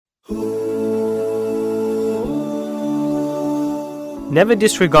Never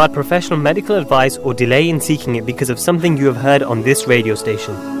disregard professional medical advice or delay in seeking it because of something you have heard on this radio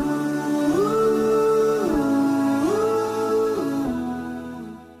station.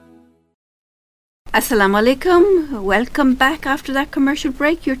 Assalamu alaikum. Welcome back after that commercial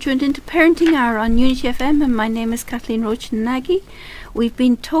break. You're tuned into Parenting Hour on Unity FM and my name is Kathleen Roach-Nagy. We've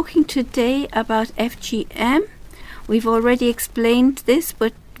been talking today about FGM. We've already explained this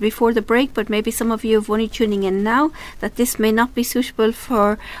before the break, but maybe some of you have only tuning in now, that this may not be suitable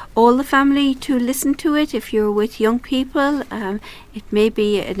for all the family to listen to it. If you're with young people, it may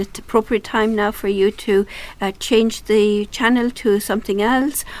be an appropriate time now for you to change the channel to something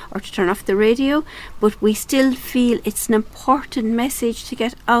else or to turn off the radio. But we still feel it's an important message to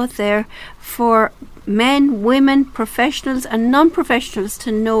get out there for men, women, professionals and non-professionals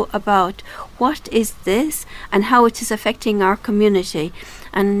to know about what is this and how it is affecting our community.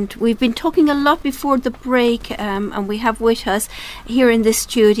 And we've been talking a lot before the break, and we have with us here in the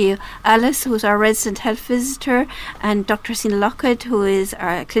studio Alice, who's our resident health visitor, and Dr. Sina Lockwood, who is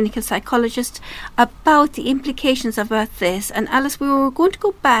our clinical psychologist, about the implications about this. And Alice, we were going to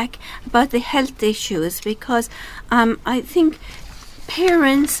go back about the health issues because I think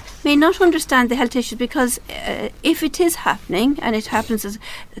parents may not understand the health issues because if it is happening, and it happens as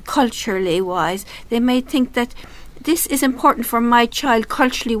culturally wise, they may think that this is important for my child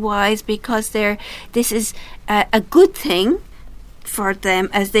culturally wise because this is a good thing for them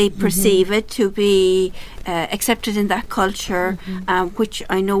as they perceive it to be accepted in that culture, which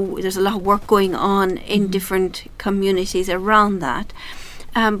I know there's a lot of work going on in different communities around that.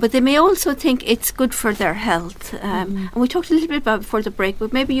 But they may also think it's good for their health. And we talked a little bit about it before the break,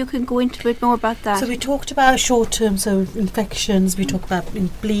 but maybe you can go into a bit more about that. So we talked about short-term, infections, we talked about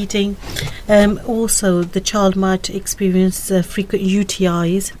bleeding. Also, the child might experience frequent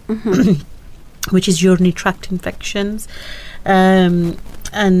UTIs, which is urinary tract infections. And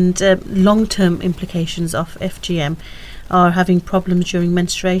long-term implications of FGM are having problems during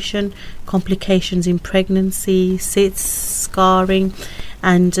menstruation, complications in pregnancy, cysts, scarring,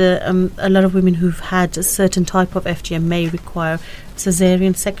 and a lot of women who've had a certain type of FGM may require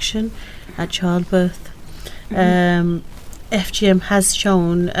caesarean section at childbirth. FGM has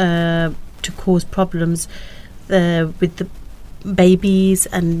shown to cause problems with the babies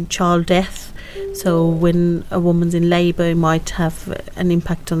and child death. So when a woman's in labour, it might have an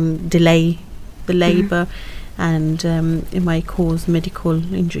impact on delay the labour, and it might cause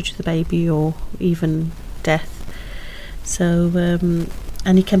medical injury to the baby or even death. So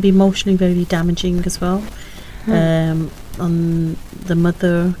and it can be emotionally very damaging as well on the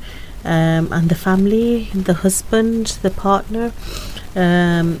mother and the family, the husband, the partner.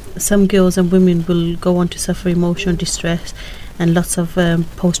 Some girls and women will go on to suffer emotional distress and lots of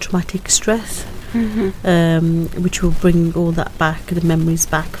post-traumatic stress, which will bring all that back, the memories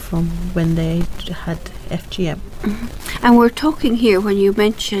back from when they had FGM. And we're talking here, when you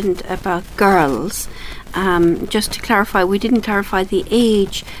mentioned about girls, just to clarify, we didn't clarify the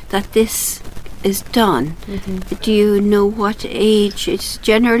age that this is done. Do you know what age it's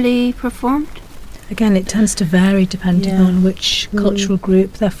generally performed? Again, it tends to vary depending on which cultural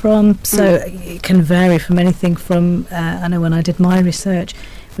group they're from. So it can vary from anything from, I know when I did my research,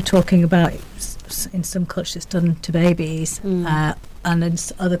 we're talking about in some cultures it's done to babies, and in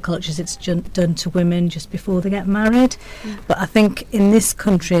other cultures it's done to women just before they get married. But I think in this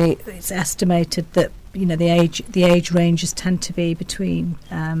country it's estimated that the age ranges tend to be between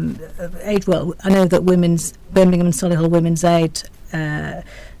age. Well, I know that Birmingham and Solihull Women's Aid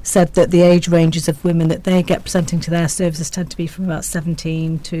said that the age ranges of women that they get presenting to their services tend to be from about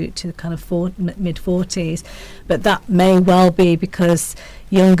 17 to kind of mid-40s. But that may well be because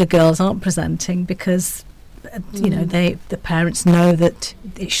younger girls aren't presenting because the parents know that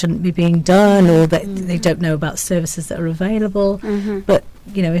it shouldn't be being done, or that they don't know about services that are available. But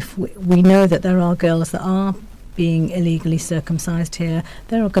if we know that there are girls that are being illegally circumcised here,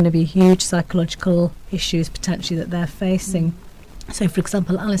 there are going to be huge psychological issues potentially that they're facing. So, for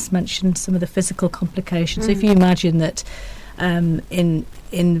example, Alice mentioned some of the physical complications. So if you imagine that in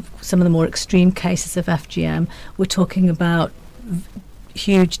some of the more extreme cases of FGM, we're talking about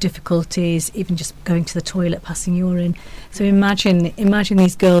huge difficulties, even just going to the toilet, passing urine. So imagine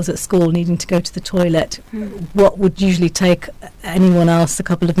these girls at school needing to go to the toilet. What would usually take anyone else a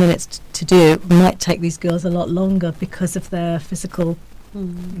couple of minutes to do might take these girls a lot longer because of their physical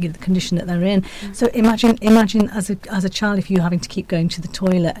the condition that they're in. So imagine as a child, if you're having to keep going to the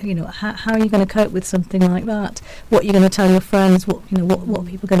toilet, how are you going to cope with something like that? What are you going to tell your friends? What people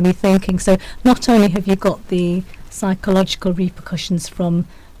are going to be thinking? So not only have you got the psychological repercussions from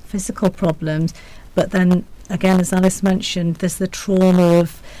physical problems, But then again, as Alice mentioned, there's the trauma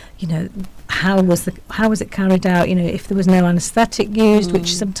of, you know, how was it carried out? You know, if there was no anaesthetic used,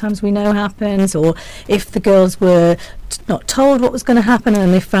 which sometimes we know happens, or if the girls were not told what was going to happen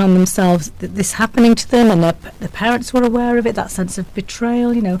and they found themselves this happening to them, and their parents were aware of it, that sense of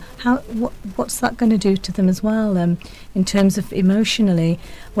betrayal. You know, what's that going to do to them as well? In terms of emotionally,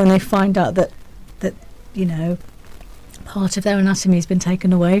 when they find out that you know, part of their anatomy has been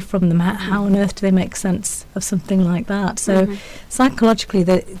taken away from them. How on earth do they make sense of something like that? So psychologically,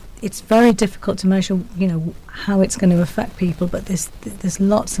 it's very difficult to measure, you know, how it's going to affect people. But there's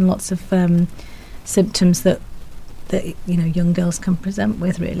lots and lots of symptoms that you know, young girls can present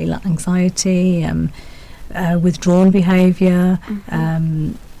with, really, like anxiety, withdrawn behaviour,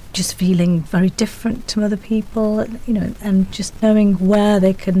 just feeling very different to other people, you know, and just knowing where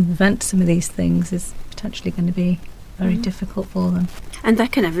they can vent some of these things is potentially going to be very difficult for them. And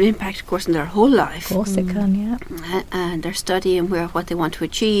that can have an impact, of course, in their whole life. Of course it can, yeah. And their study and what they want to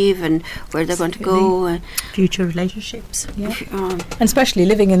achieve and where they're going to go. Future relationships. Yeah. And especially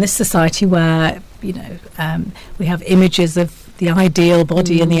living in this society where, you know, we have images of the ideal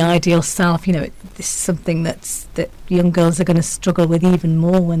body and the ideal self. You know, this is something that young girls are going to struggle with even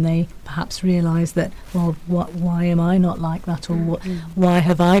more when they perhaps realise that, well, why am I not like that, or why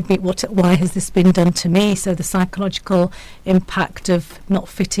has this been done to me? So the psychological impact of not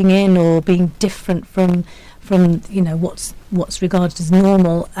fitting in or being different from you know what's regarded as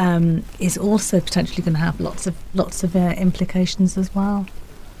normal is also potentially going to have lots of implications as well.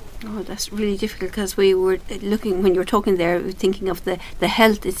 Oh, that's really difficult, because we were looking, when you were talking there, we were thinking of the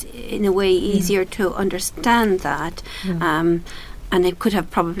health. It's in a way easier to understand that. And it could have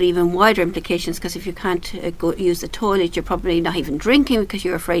probably even wider implications, because if you can't go use the toilet, you're probably not even drinking because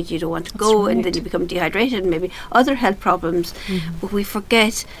you're afraid you don't want to go, and then you become dehydrated and maybe other health problems. But we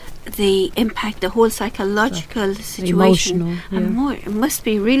forget the impact, the whole psychological situation. And more, it must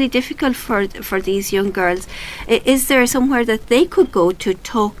be really difficult for these young girls. Is there somewhere that they could go to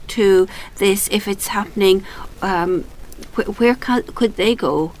talk to this if it's happening? Where could they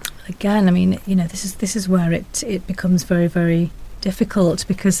go? Again, I mean, you know, this is where it becomes very, very difficult,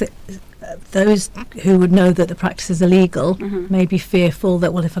 because those who would know that the practice is illegal may be fearful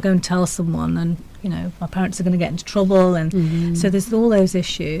that, well, if I go and tell someone, and you know, my parents are going to get into trouble, and so there's all those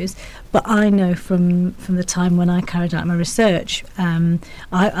issues. But I know from the time when I carried out my research,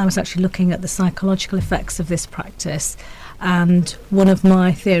 I was actually looking at the psychological effects of this practice. And one of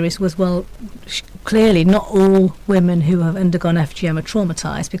my theories was, well, clearly not all women who have undergone FGM are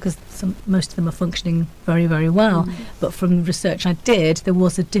traumatised, because most of them are functioning very, very well. But from the research I did, there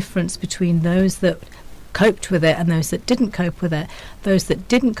was a difference between those that coped with it and those that didn't cope with it. Those that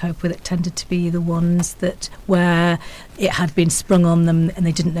didn't cope with it tended to be the ones where it had been sprung on them and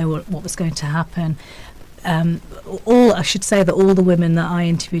they didn't know what was going to happen. I should say that all the women that I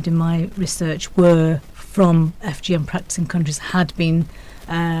interviewed in my research were from FGM practicing countries, had been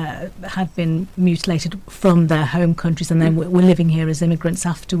mutilated from their home countries, and then were living here as immigrants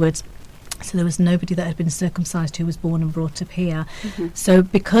afterwards. So there was nobody that had been circumcised who was born and brought up here. So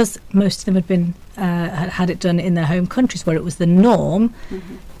because most of them had been had it done in their home countries where it was the norm,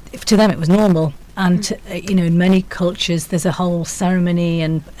 to them it was normal. And you know, in many cultures there's a whole ceremony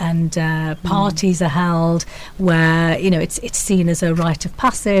and parties are held where, you know, it's seen as a rite of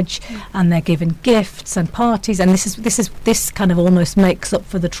passage, and they're given gifts and parties, and this kind of almost makes up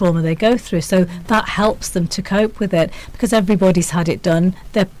for the trauma they go through. So that helps them to cope with it, because everybody's had it done.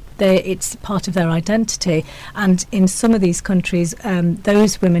 It's part of their identity. And in some of these countries,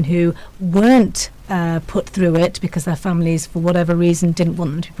 those women who weren't put through it because their families, for whatever reason, didn't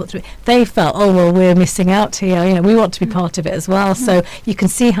want them to be put through it, they felt, oh, well, we're missing out here. You know, we want to be part of it as well. So you can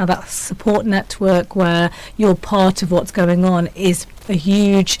see how that support network, where you're part of what's going on, is a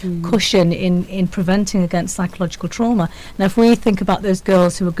huge cushion in preventing against psychological trauma. Now, if we think about those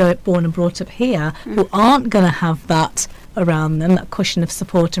girls who were born and brought up here, who aren't going to have that around them, that cushion of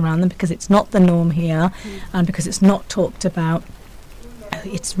support around them, because it's not the norm here and because it's not talked about,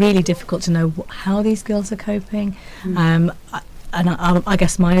 it's really difficult to know how these girls are coping. I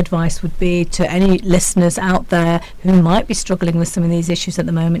guess my advice would be to any listeners out there who might be struggling with some of these issues at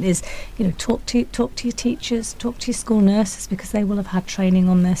the moment is, you know, talk to your teachers, talk to your school nurses, because they will have had training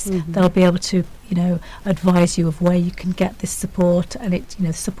on this. They'll be able to, you know, advise you of where you can get this support, and it, you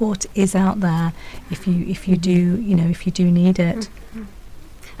know, support is out there if you do, you know, if you do need it.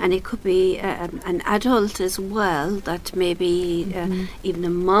 and it could be an adult as well, that maybe even a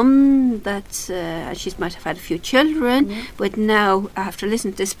mum that she might have had a few children, but now after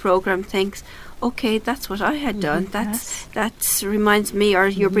listening to this program thinks, okay, that's what I had done. That reminds me, or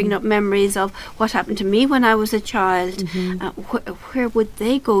you're bringing up memories of what happened to me when I was a child. Where would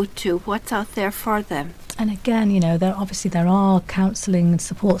they go to? What's out there for them? And again, there are counselling and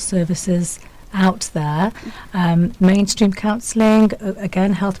support services out there. Mainstream counselling,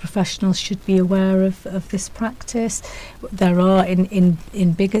 again, health professionals should be aware of this practice. There are in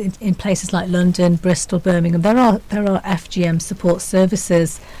places like London, Bristol, Birmingham, there are FGM support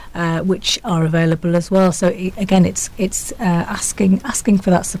services which are available as well. So again, it's asking for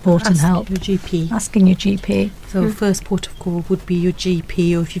that support and help. Asking your GP. So first port of call would be your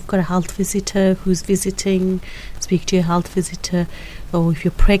GP, or if you've got a health visitor who's visiting, speak to your health visitor, or if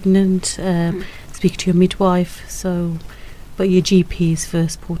you're pregnant, speak to your midwife. So, but your GP is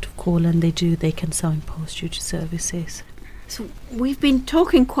first port of call, and they can signpost you to services. So we've been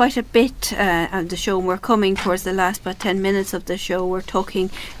talking quite a bit on the show, and we're coming towards the last about 10 minutes of the show. We're talking,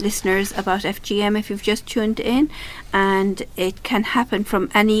 listeners, about FGM if you've just tuned in, and it can happen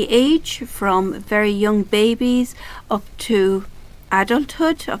from any age, from very young babies up to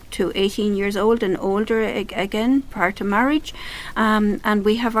adulthood, up to 18 years old and older, again prior to marriage, and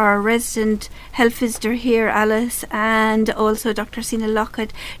we have our resident health visitor here, Alice, and also Dr. Sina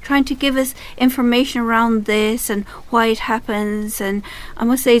Lockett, trying to give us information around this and why it happens. And I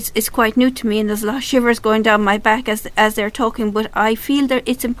must say it's quite new to me, and there's a lot of shivers going down my back as they're talking, but I feel that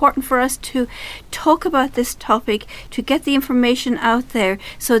it's important for us to talk about this topic, to get the information out there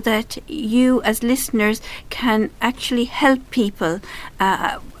so that you as listeners can actually help people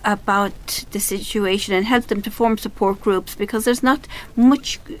about the situation and help them to form support groups, because there's not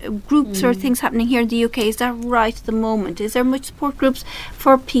much groups or things happening here in the UK. Is that right at the moment? Is there much support groups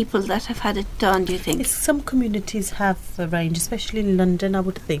for people that have had it done, do you think? Some communities have a range, especially in London, I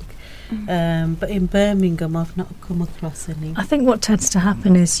would think. But in Birmingham, I've not come across any. I think what tends to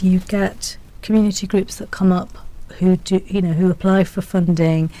happen is you get community groups that come up who apply for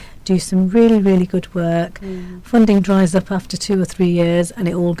funding, do some really, really good work. Funding dries up after 2 or 3 years, and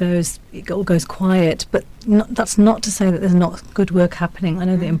it all goes quiet. But that's not to say that there's not good work happening. I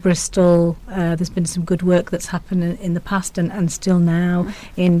know that in Bristol, there's been some good work that's happened in the past and still now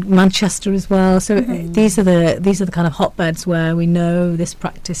in Manchester as well. So these are the kind of hotbeds where we know this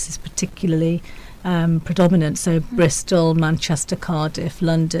practice is particularly predominant. So Bristol, Manchester, Cardiff,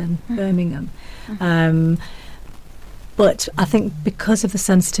 London, Birmingham. But I think because of the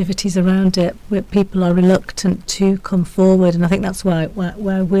sensitivities around it, people are reluctant to come forward, and I think that's why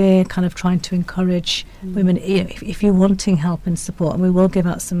we're kind of trying to encourage women. If you're wanting help and support, and we will give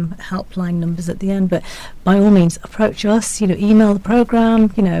out some helpline numbers at the end, but by all means approach us. Email the programme.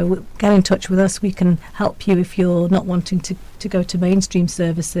 Get in touch with us. We can help you if you're not wanting to go to mainstream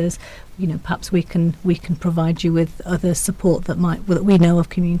services. Perhaps we can provide you with other support that we know of,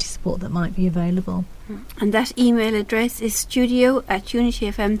 community support that might be available. And that email address is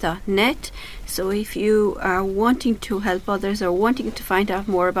studio@unityfm.net. So if you are wanting to help others, or wanting to find out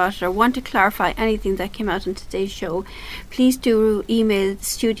more about it, or want to clarify anything that came out on today's show, please do email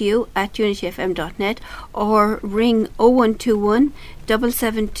studio@unityfm.net or ring 0121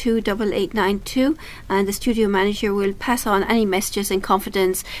 772 8892, and the studio manager will pass on any messages in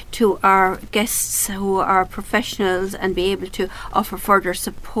confidence to our guests who are professionals and be able to offer further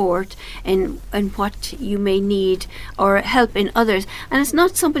support in what you may need or help in others. And it's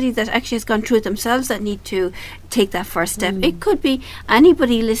not somebody that actually has gone through it themselves that need to take that first step. It could be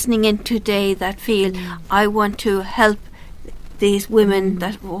anybody listening in today that feel, I want to help these women,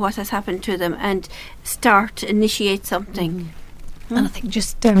 that what has happened to them, and initiate something. And I think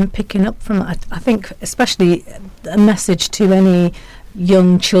just picking up from that, I think especially a message to any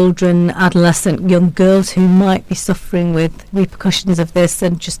young children, adolescent, young girls who might be suffering with repercussions of this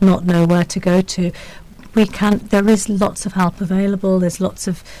and just not know where to go to. There is lots of help available. There's lots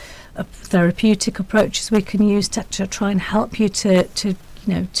of therapeutic approaches we can use to try and help you to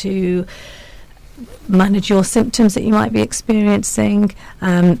manage your symptoms that you might be experiencing.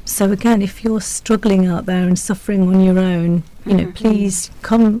 So again, if you're struggling out there and suffering on your own, please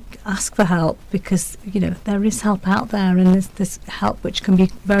come ask for help, because there is help out there, and there's help which can be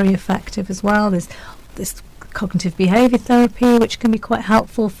very effective as well. There's this cognitive behaviour therapy, which can be quite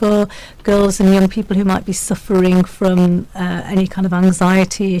helpful for girls and young people who might be suffering from any kind of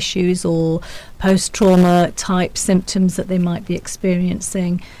anxiety issues or post-trauma type symptoms that they might be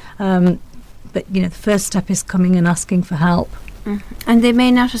experiencing. But the first step is coming and asking for help. And they may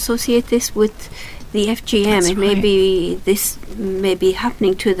not associate this with the FGM. That's It may right. be this may be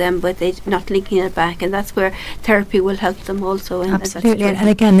happening to them, but they're not linking it back, and that's where therapy will help them also. And that's Absolutely, very and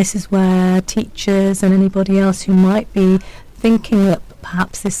again, this is where teachers and anybody else who might be thinking that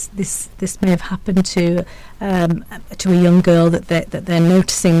perhaps this may have happened to a young girl that they're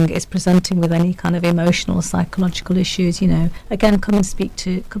noticing is presenting with any kind of emotional or psychological issues. Again, come and speak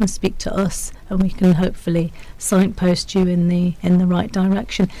to us, and we can hopefully signpost you in the right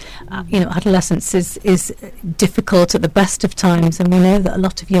direction. Adolescence is difficult at the best of times, and we know that a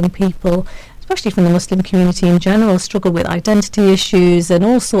lot of young people, especially from the Muslim community in general, struggle with identity issues and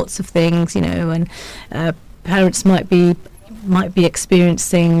all sorts of things, and parents might be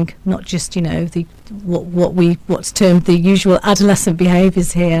experiencing not just what's termed the usual adolescent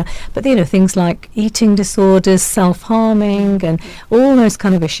behaviours here, but things like eating disorders, self-harming, and all those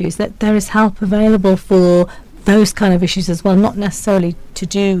kind of issues. That there is help available for those kind of issues as well, not necessarily to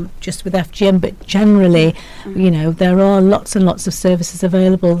do just with FGM, but generally, there are lots and lots of services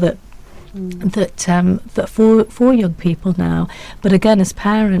available that for young people now. But again, as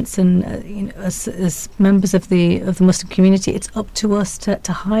parents and as members of the Muslim community, it's up to us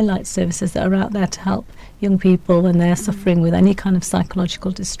to highlight services that are out there to help young people when they're suffering with any kind of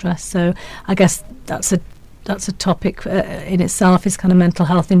psychological distress. So I guess that's a topic in itself, is kind of mental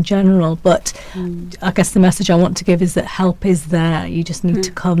health in general. But I guess the message I want to give is that help is there. You just need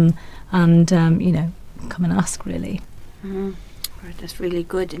to come and come and ask, really. Right, that's really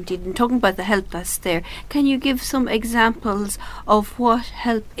good indeed. And talking about the help that's there, can you give some examples of what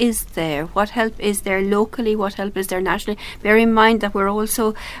help is there? What help is there locally? What help is there nationally? Bear in mind that we're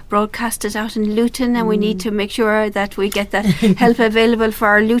also broadcasted out in Luton, and we need to make sure that we get that help available for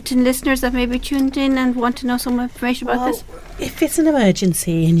our Luton listeners that may be tuned in and want to know some information about this. If it's an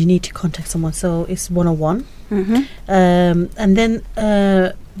emergency and you need to contact someone, so it's 101. And then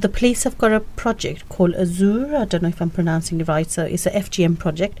the police have got a project called Azure. I don't know if I'm pronouncing it right. So it's a FGM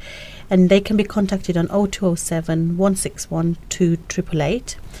project, and they can be contacted on 0207 161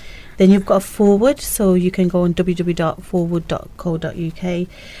 2888. Then you've got a forward, so you can go on www.forward.co.uk,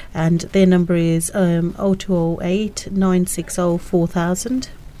 and their number is 0208 960 4000.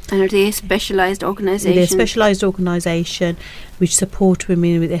 And are they a specialised organisation? They're a specialised organisation which support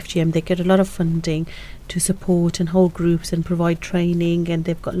women with FGM. They get a lot of funding to support and hold groups and provide training, and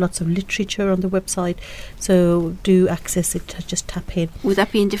they've got lots of literature on the website, so do access it, just tap in. Would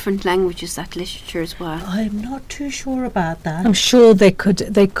that be in different languages, that literature as well? I'm not too sure about that. I'm sure they could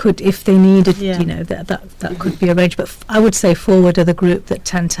if they needed, that could be arranged. But I would say Forward are the group that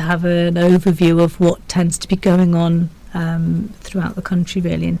tend to have an overview of what tends to be going on throughout the country,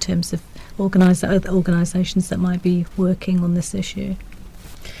 really, in terms of organisations that might be working on this issue.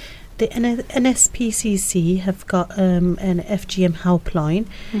 The NSPCC have got an FGM helpline,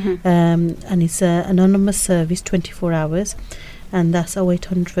 and it's an anonymous service, 24 hours, and that's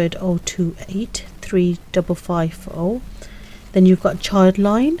 0800 028 3550. Then you've got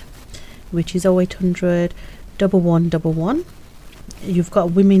Childline, which is 0800 1111. You've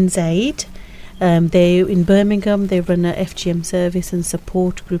got Women's Aid. They in Birmingham, they run a FGM service and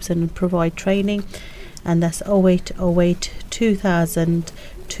support groups and provide training, and that's 0808 2000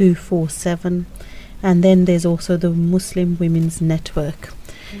 247. And then there's also the Muslim Women's Network,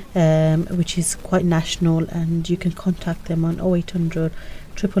 which is quite national, and you can contact them on 0800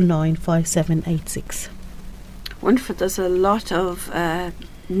 999 5786. Wonderful. There's a lot of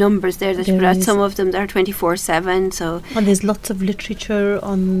numbers there that you put out. Some of them they're 24/7. So, and there's lots of literature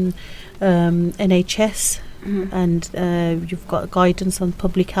on NHS, and you've got guidance on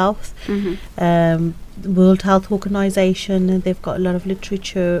public health. World Health Organization, they've got a lot of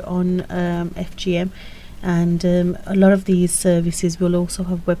literature on FGM, and a lot of these services will also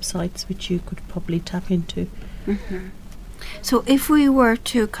have websites which you could probably tap into. So if we were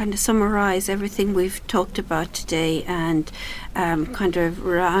to kind of summarise everything we've talked about today and kind of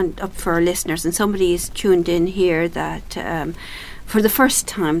round up for our listeners, and somebody is tuned in here that for the first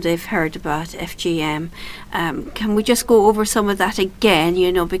time they've heard about FGM, can we just go over some of that again,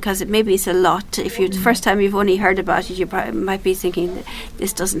 because maybe it's a lot. If you're the first time you've only heard about it, you might be thinking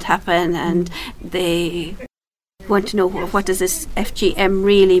this doesn't happen, and they want to know what does this FGM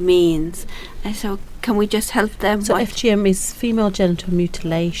really means. And so can we just help them? So FGM is female genital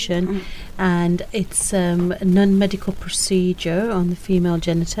mutilation, and it's a non-medical procedure on the female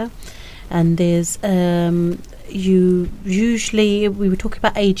genital, and there's we were talking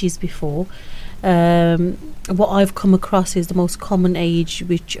about ages before. What I've come across is the most common age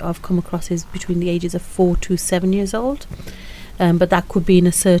which I've come across is between the ages of 4 to 7 years old, but that could be in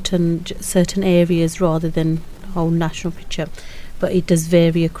a certain areas rather than whole national picture, but it does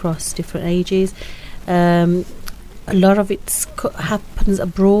vary across different ages. A lot of it happens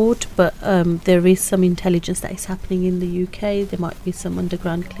abroad, but there is some intelligence that is happening in the UK. There might be some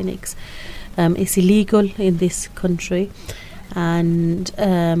underground clinics. It's illegal in this country, and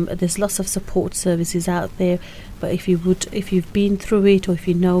there's lots of support services out there. But if you've been through it, or if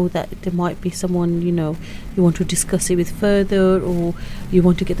you know that there might be someone, you want to discuss it with further, or you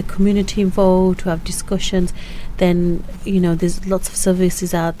want to get the community involved to have discussions, then there's lots of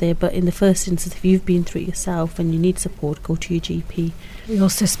services out there. But in the first instance, if you've been through it yourself and you need support, go to your GP. We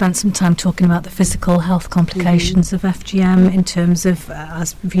also spent some time talking about the physical health complications of FGM in terms of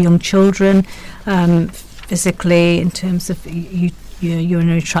as for young children, physically, in terms of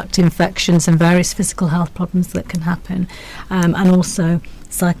urinary tract infections and various physical health problems that can happen, and also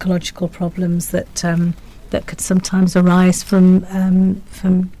psychological problems that could sometimes arise from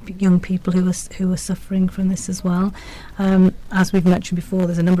young people who are suffering from this as well. As we've mentioned before,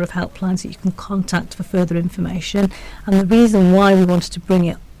 there's a number of helplines that you can contact for further information, and the reason why we wanted to bring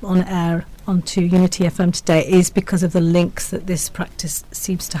it on air onto Unity FM today is because of the links that this practice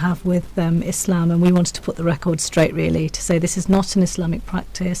seems to have with Islam, and we wanted to put the record straight, really, to say this is not an Islamic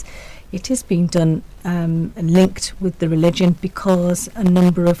practice. It is being done and linked with the religion because a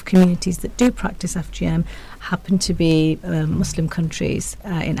number of communities that do practice FGM happen to be Muslim countries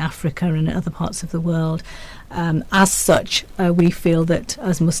in Africa and in other parts of the world. As such, we feel that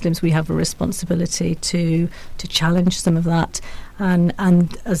as Muslims we have a responsibility to challenge some of that,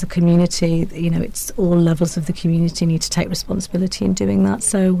 and as a community, it's all levels of the community need to take responsibility in doing that.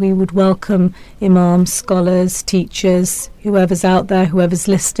 So we would welcome imams, scholars, teachers, whoever's out there, whoever's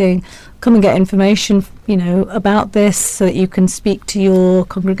listening, come and get information, about this, so that you can speak to your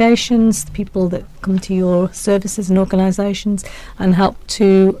congregations, the people that come to your services and organisations, and help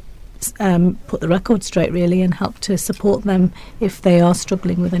to put the record straight, really, and help to support them if they are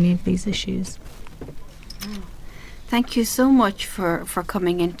struggling with any of these issues. Thank you so much for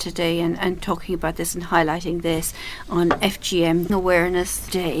coming in today and talking about this and highlighting this on FGM Awareness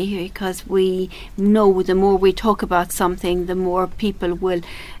Day, because we know the more we talk about something, the more people will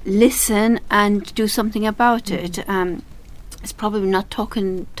listen and do something about it. It's probably not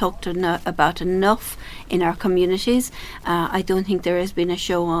talked about enough in our communities. I don't think there has been a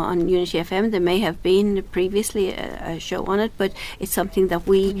show on Unity FM. There may have been previously a show on it, but it's something that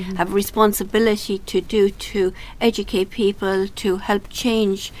we have a responsibility to do, to educate people, to help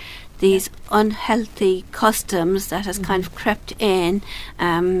change these unhealthy customs that has kind of crept in,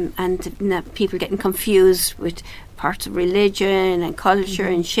 and people getting confused with parts of religion and culture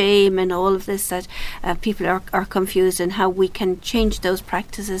and shame and all of this, that people are confused, and how we can change those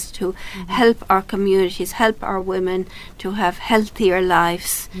practices to help our communities, help our women to have healthier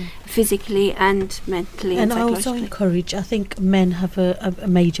lives, physically and mentally and I also encourage, I think men have a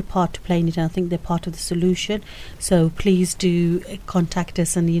major part to play in it, and I think they're part of the solution. So please do contact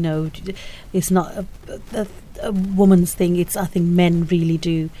us, and it's not a woman's thing. I think men really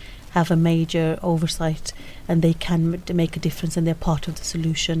do have a major oversight, and they can make a difference, and they're part of the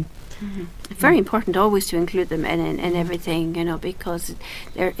solution. Very important always to include the men in everything, because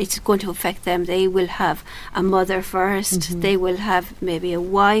it's going to affect them. They will have a mother first, they will have maybe a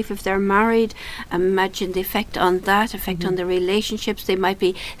wife if they're married. Imagine the effect on that, effect on the relationships. They might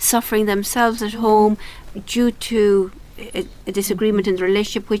be suffering themselves at home due to a disagreement in the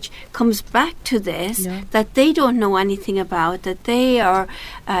relationship, which comes back to this, that they don't know anything about, that they are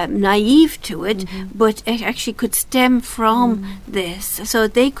naive to it, but it actually could stem from this. So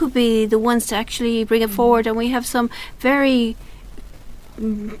they could be the ones to actually bring it forward, and we have some very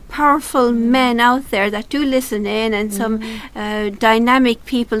powerful men out there that do listen in, and some dynamic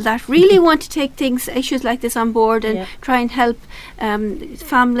people that really want to take issues like this on board and try and help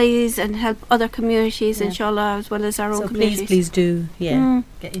families and help other communities, inshallah, as well as our own communities. So please do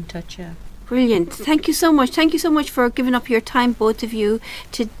get in touch. Brilliant. Thank you so much. Thank you so much for giving up your time, both of you,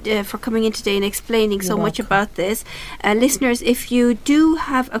 for coming in today and explaining so much about this. Listeners, if you do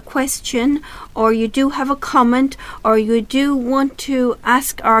have a question, or you do have a comment, or you do want to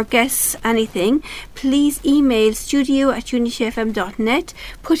ask our guests anything, please email studio@unityfm.net,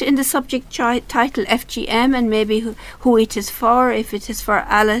 put in the subject title FGM and maybe who it is for, if it is for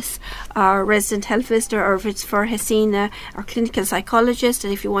Alice, our resident health visitor, or if it's for Hasina, our clinical psychologist.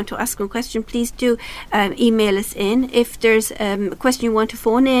 And if you want to ask a question, question, please do email us in. If there's a question you want to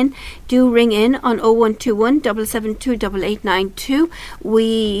phone in, do ring in on 0121 772 8892.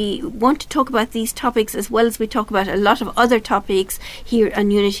 We want to talk about these topics as well as we talk about a lot of other topics here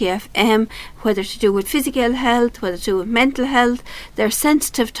on Unity FM, whether to do with physical health, whether to do with mental health. They're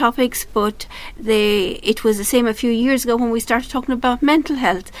sensitive topics, but it was the same a few years ago when we started talking about mental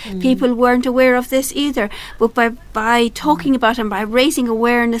health. People weren't aware of this either, but by talking about and by raising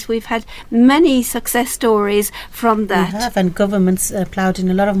awareness, we've had many success stories from that. We have, and governments ploughed in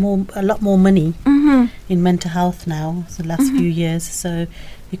a lot more money in mental health now, the last few years. So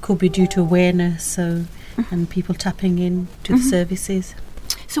it could be due to awareness, and people tapping in to the services.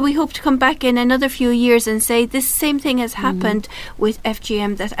 So we hope to come back in another few years and say this same thing has happened with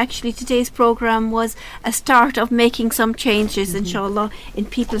FGM, that actually today's programme was a start of making some changes, inshallah, in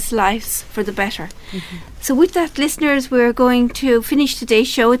people's lives for the better. So with that, listeners, we're going to finish today's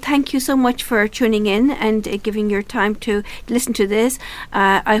show. Thank you so much for tuning in and giving your time to listen to this.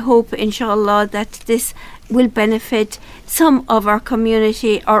 I hope, inshallah, that this will benefit some of our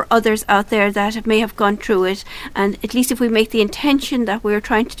community or others out there that may have gone through it. And at least if we make the intention that we're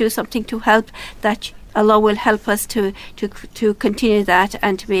trying to do something to help, that Allah will help us to continue that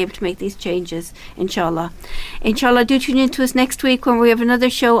and to be able to make these changes, inshallah. Inshallah, do tune in to us next week when we have another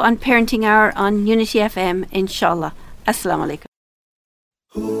show on Parenting Hour on Unity FM, inshallah. Assalamu alaikum.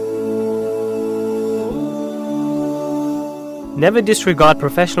 Never disregard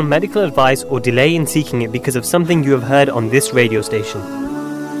professional medical advice or delay in seeking it because of something you have heard on this radio station.